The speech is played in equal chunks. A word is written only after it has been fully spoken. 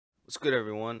What's good,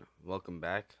 everyone? Welcome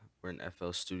back. We're in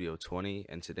FL Studio 20,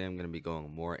 and today I'm going to be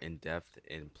going more in depth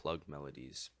in plug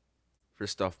melodies.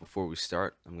 First off, before we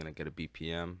start, I'm going to get a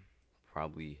BPM,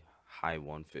 probably high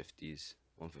 150s,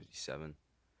 157.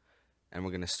 And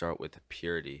we're going to start with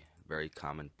Purity, very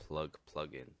common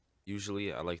plugin.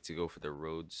 Usually, I like to go for the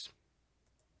Rhodes.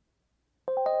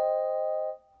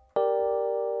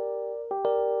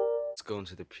 Let's go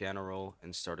into the piano roll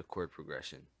and start a chord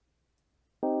progression.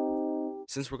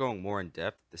 Since we're going more in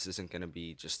depth, this isn't going to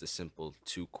be just a simple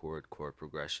 2-chord chord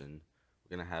progression.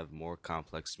 We're going to have more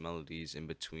complex melodies in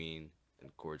between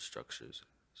and chord structures.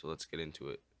 So let's get into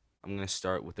it. I'm going to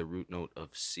start with the root note of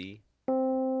C.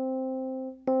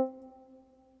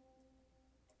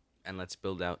 And let's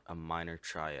build out a minor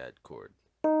triad chord.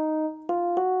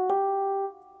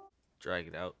 Drag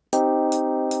it out.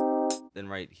 Then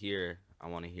right here, I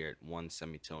want to hear it one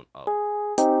semitone up.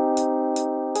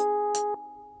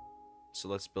 So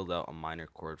let's build out a minor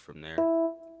chord from there.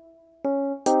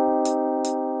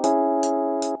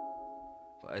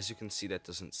 But as you can see, that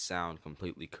doesn't sound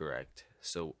completely correct.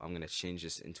 So I'm going to change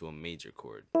this into a major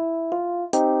chord.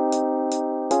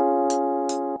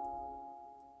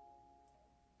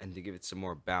 And to give it some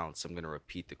more bounce, I'm going to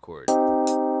repeat the chord.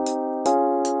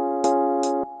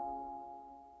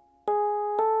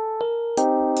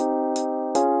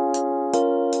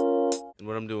 And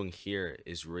what I'm doing here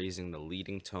is raising the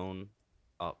leading tone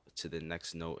up to the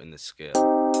next note in the scale.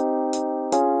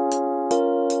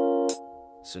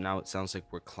 So now it sounds like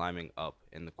we're climbing up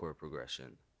in the chord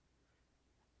progression.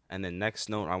 And the next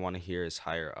note I want to hear is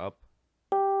higher up.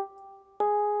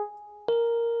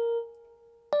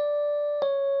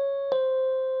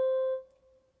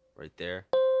 Right there.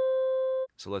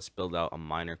 So let's build out a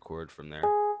minor chord from there.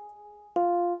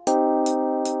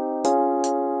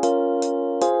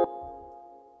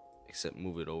 Except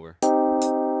move it over.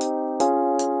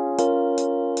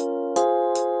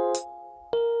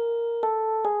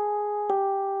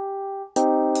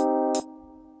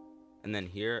 And then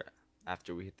here,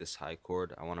 after we hit this high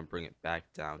chord, I want to bring it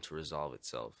back down to resolve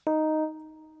itself.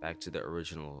 Back to the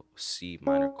original C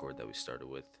minor chord that we started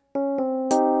with.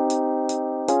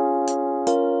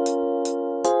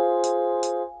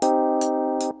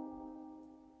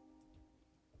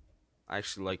 I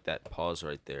actually like that pause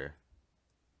right there.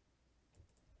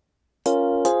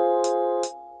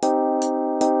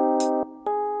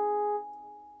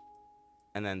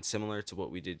 And then similar to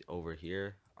what we did over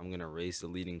here, I'm going to raise the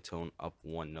leading tone up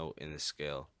one note in the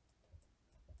scale.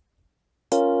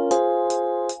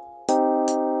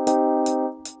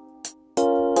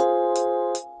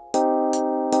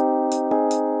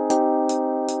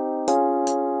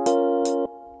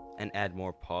 And add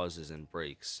more pauses and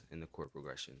breaks in the chord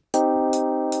progression.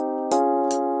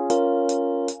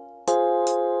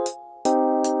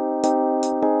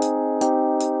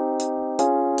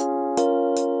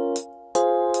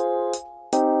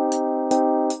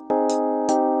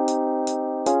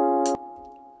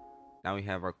 Now we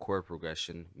have our chord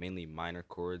progression, mainly minor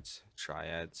chords,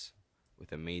 triads,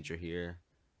 with a major here,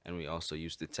 and we also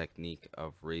use the technique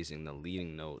of raising the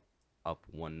leading note up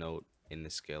one note in the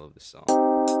scale of the song.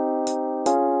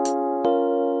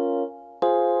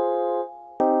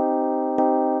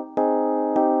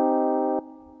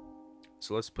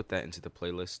 So let's put that into the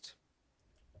playlist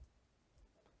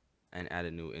and add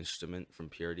a new instrument from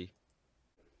Purity.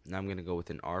 Now I'm going to go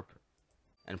with an ARP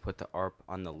and put the ARP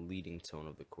on the leading tone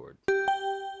of the chord.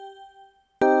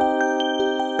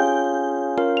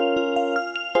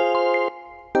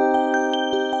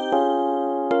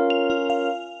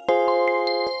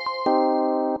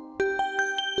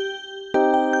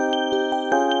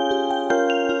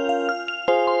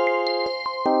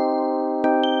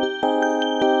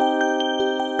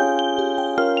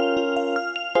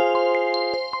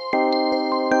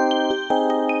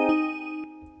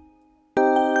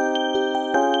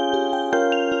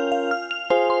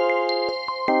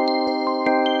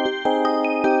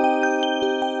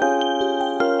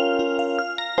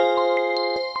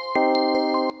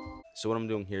 So what I'm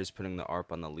doing here is putting the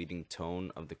ARP on the leading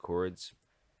tone of the chords.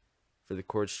 For the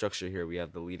chord structure here, we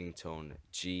have the leading tone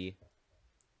G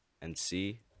and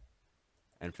C.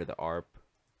 And for the ARP,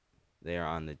 they are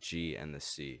on the G and the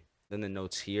C. Then the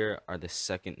notes here are the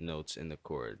second notes in the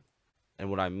chord.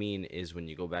 And what I mean is when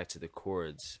you go back to the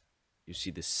chords, you see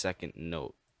the second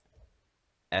note,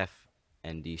 F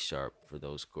and D sharp for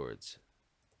those chords.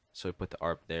 So we put the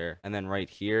ARP there. And then right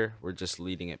here, we're just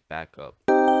leading it back up.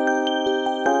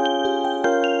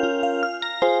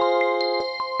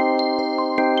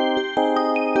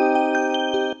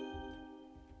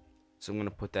 So I'm going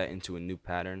to put that into a new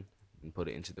pattern and put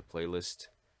it into the playlist.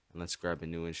 And let's grab a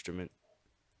new instrument.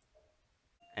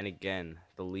 and again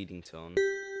the leading tone,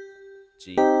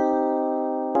 G.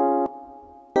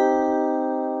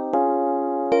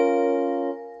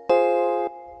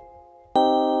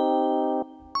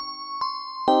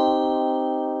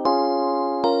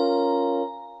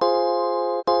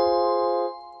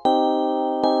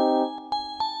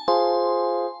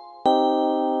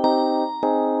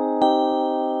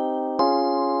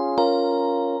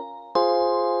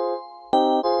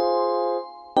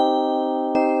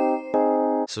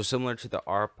 So similar to the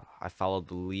ARP, I followed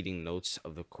the leading notes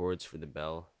of the chords for the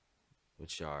bell,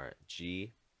 which are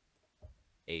G,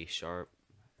 A sharp,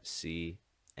 C,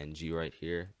 and G right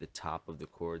here, the top of the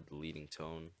chord, the leading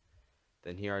tone.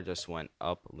 Then here I just went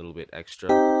up a little bit extra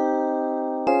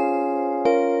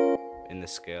in the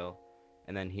scale,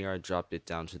 and then here I dropped it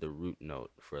down to the root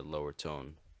note for a lower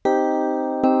tone.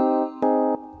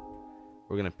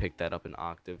 We're going to pick that up an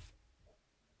octave.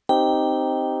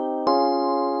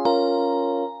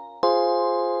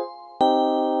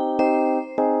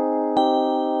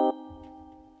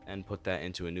 And put that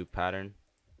into a new pattern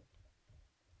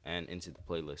and into the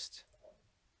playlist.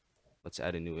 Let's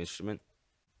add a new instrument.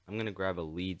 I'm going to grab a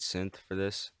lead synth for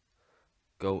this,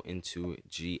 go into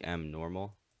GM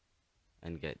normal,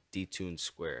 and get detune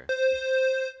square.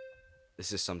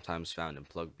 This is sometimes found in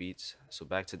plug beats. So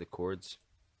back to the chords.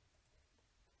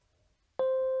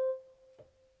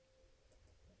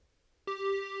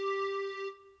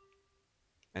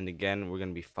 And again, we're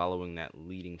going to be following that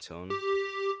leading tone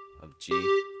of G.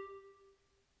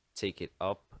 Take it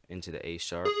up into the A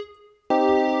sharp.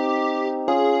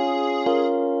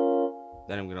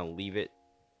 Then I'm going to leave it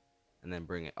and then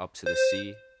bring it up to the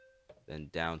C, then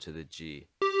down to the G.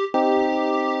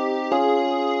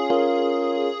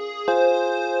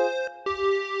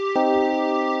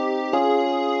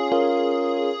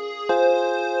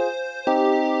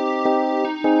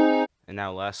 And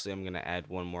now lastly, I'm going to add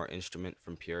one more instrument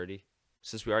from Purity.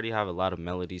 Since we already have a lot of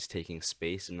melodies taking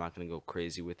space, I'm not going to go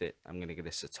crazy with it. I'm going to get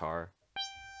a sitar.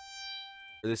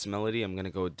 For this melody, I'm going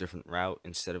to go a different route.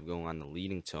 Instead of going on the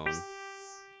leading tone,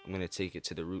 I'm going to take it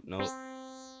to the root note,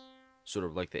 sort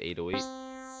of like the 808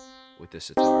 with the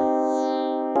sitar.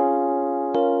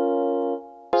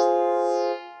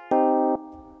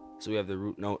 So we have the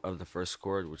root note of the first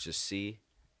chord, which is C,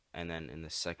 and then in the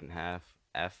second half,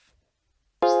 F.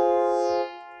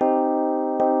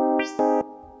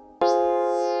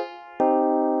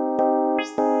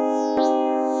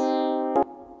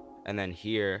 And then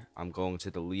here, I'm going to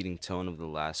the leading tone of the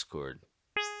last chord.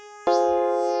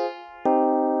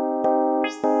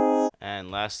 And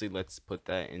lastly, let's put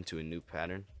that into a new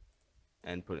pattern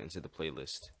and put it into the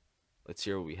playlist. Let's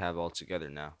hear what we have all together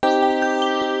now.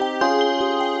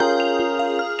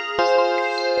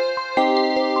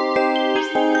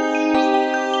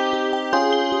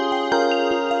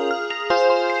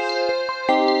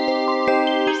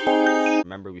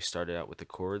 Remember, we started out with the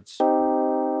chords.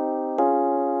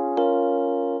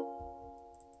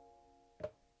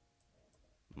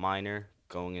 Minor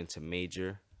going into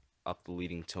major, up the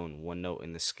leading tone one note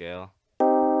in the scale.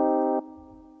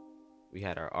 We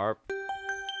had our ARP.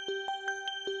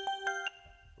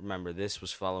 Remember, this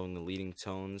was following the leading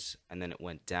tones, and then it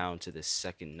went down to the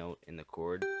second note in the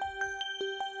chord.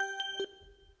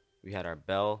 We had our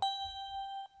bell,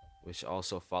 which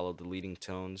also followed the leading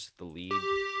tones, the lead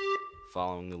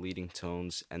following the leading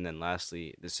tones, and then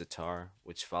lastly the sitar,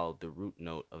 which followed the root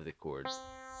note of the chord.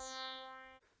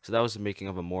 So that was the making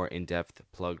of a more in-depth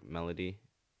plug melody.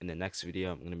 In the next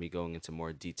video, I'm going to be going into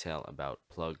more detail about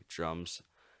plug drums.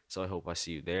 So I hope I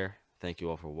see you there. Thank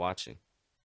you all for watching.